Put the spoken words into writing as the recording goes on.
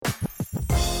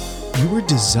You were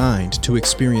designed to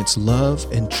experience love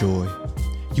and joy.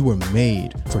 You were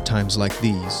made for times like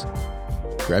these.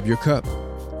 Grab your cup.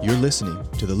 You're listening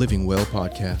to the Living Well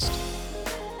Podcast.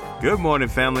 Good morning,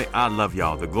 family. I love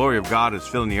y'all. The glory of God is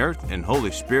filling the earth, and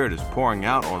Holy Spirit is pouring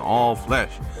out on all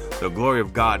flesh. The glory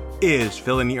of God is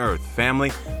filling the earth.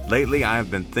 Family, lately I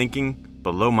have been thinking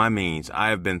below my means. I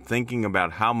have been thinking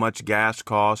about how much gas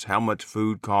costs, how much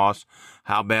food costs,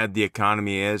 how bad the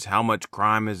economy is, how much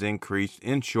crime has increased.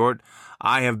 In short,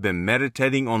 I have been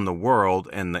meditating on the world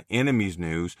and the enemy's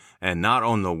news and not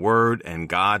on the word and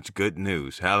God's good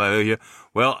news. Hallelujah.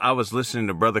 Well, I was listening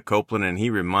to Brother Copeland, and he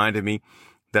reminded me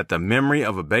that the memory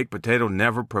of a baked potato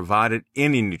never provided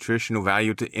any nutritional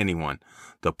value to anyone.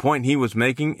 The point he was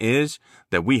making is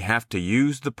that we have to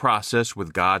use the process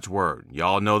with God's word.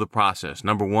 Y'all know the process.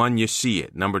 Number 1, you see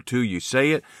it. Number 2, you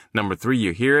say it. Number 3,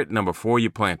 you hear it. Number 4,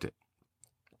 you plant it.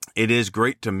 It is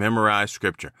great to memorize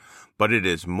scripture, but it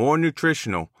is more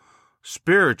nutritional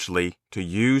spiritually to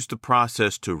use the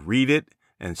process to read it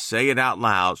and say it out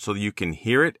loud so you can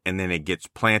hear it, and then it gets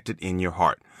planted in your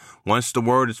heart. Once the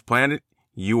word is planted,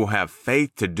 you will have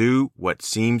faith to do what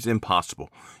seems impossible.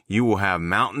 You will have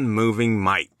mountain-moving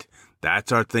might.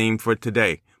 That's our theme for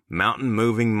today,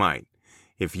 mountain-moving might.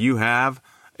 If you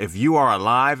are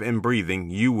alive and breathing,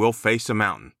 you will face a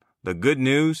mountain. The good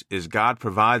news is God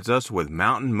provides us with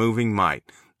mountain-moving might.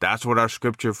 That's what our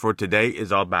scripture for today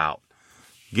is all about.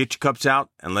 Get your cups out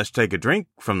and let's take a drink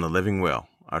from the living well.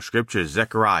 Our scripture is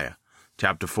Zechariah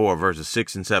chapter 4, verses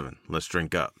 6 and 7. Let's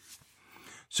drink up.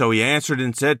 So he answered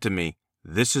and said to me,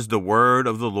 "This is the word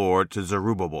of the Lord to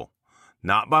Zerubbabel.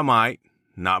 Not by might,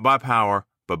 not by power,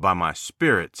 but by my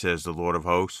spirit, says the Lord of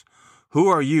hosts. Who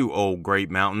are you, O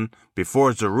great mountain?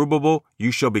 Before Zerubbabel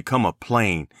you shall become a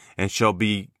plain, and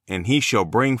he shall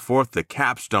bring forth the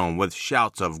capstone with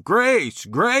shouts of grace,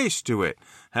 grace to it."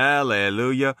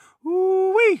 Hallelujah.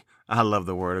 Ooh-wee. I love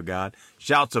the word of God.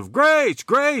 Shouts of grace,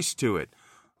 grace to it.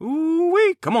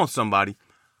 Ooh-wee. Come on, somebody.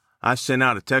 I sent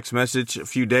out a text message a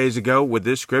few days ago with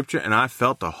this scripture, and I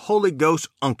felt the Holy Ghost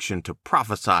unction to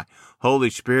prophesy. Holy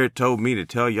Spirit told me to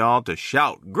tell y'all to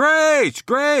shout grace,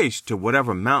 grace to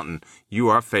whatever mountain you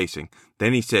are facing.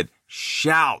 Then he said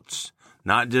shouts,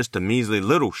 not just a measly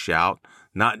little shout,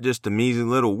 not just a measly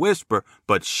little whisper,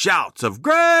 but shouts of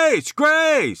grace,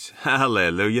 grace.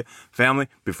 Hallelujah. Family,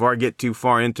 before I get too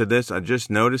far into this, I just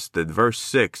noticed that verse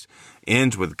 6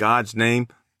 ends with God's name,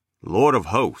 Lord of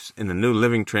hosts. In the New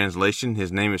Living Translation,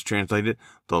 his name is translated,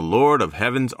 the Lord of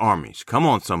heaven's armies. Come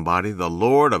on, somebody. The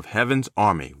Lord of heaven's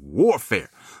army. Warfare.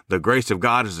 The grace of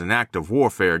God is an act of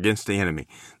warfare against the enemy.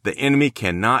 The enemy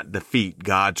cannot defeat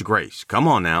God's grace. Come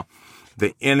on now.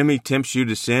 The enemy tempts you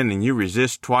to sin and you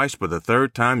resist twice, but the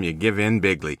third time you give in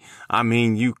bigly. I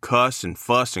mean, you cuss and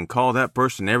fuss and call that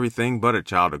person everything but a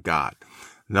child of God.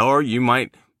 Or you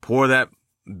might pour that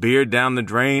beer down the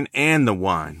drain and the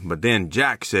wine. But then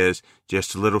Jack says,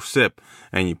 just a little sip,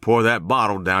 and you pour that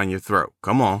bottle down your throat.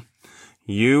 Come on.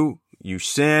 You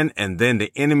sin, and then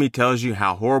the enemy tells you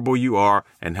how horrible you are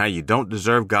and how you don't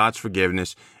deserve God's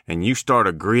forgiveness, and you start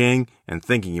agreeing and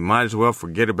thinking you might as well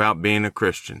forget about being a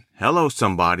Christian. Hello,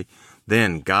 somebody.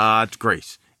 Then God's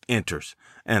grace enters,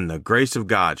 and the grace of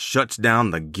God shuts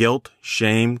down the guilt,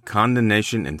 shame,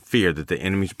 condemnation, and fear that the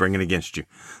enemy's bringing against you.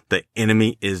 The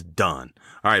enemy is done.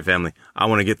 All right, family, I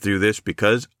want to get through this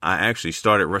because I actually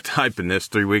started typing this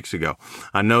 3 weeks ago.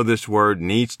 I know this word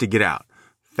needs to get out.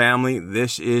 Family,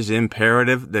 this is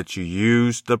imperative that you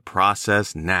use the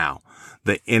process now.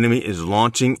 The enemy is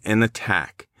launching an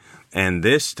attack, and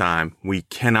this time we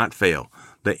cannot fail.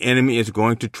 The enemy is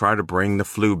going to try to bring the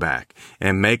flu back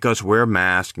and make us wear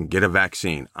masks and get a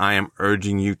vaccine. I am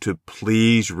urging you to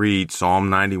please read Psalm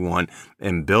 91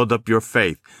 and build up your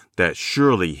faith that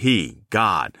surely he,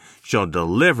 God, shall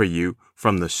deliver you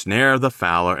from the snare of the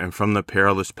fowler and from the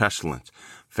perilous pestilence.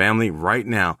 Family, right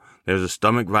now, there's a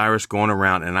stomach virus going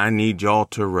around, and I need y'all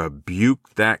to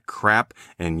rebuke that crap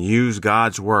and use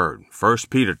God's word. 1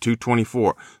 Peter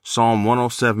 2:24, Psalm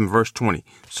 107, verse 20,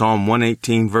 Psalm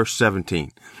 118, verse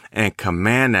 17, and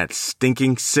command that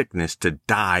stinking sickness to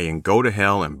die and go to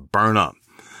hell and burn up.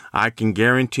 I can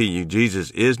guarantee you Jesus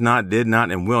is not, did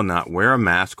not, and will not wear a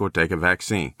mask or take a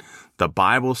vaccine. The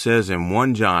Bible says in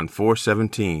 1 John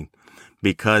 4:17,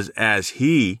 because as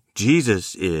he,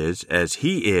 Jesus is, as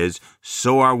he is,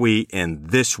 so are we in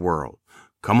this world.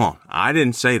 Come on. I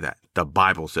didn't say that. The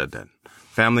Bible said that.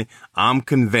 Family, I'm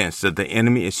convinced that the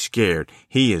enemy is scared.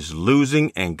 He is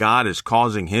losing, and God is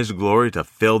causing his glory to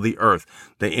fill the earth.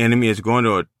 The enemy is going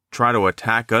to try to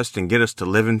attack us and get us to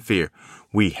live in fear.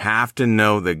 We have to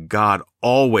know that God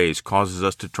always causes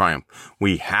us to triumph.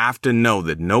 We have to know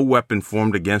that no weapon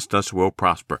formed against us will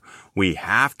prosper. We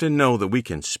have to know that we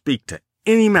can speak to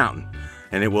any mountain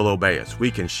and it will obey us. We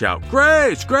can shout,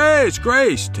 "Grace, grace,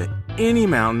 grace," to any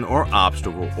mountain or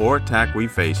obstacle or attack we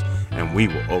face, and we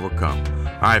will overcome.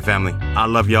 All right, family, I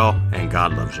love y'all, and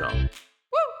God loves y'all.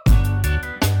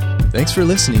 Thanks for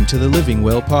listening to the Living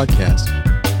Well podcast.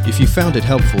 If you found it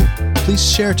helpful, please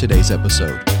share today's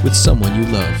episode with someone you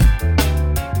love.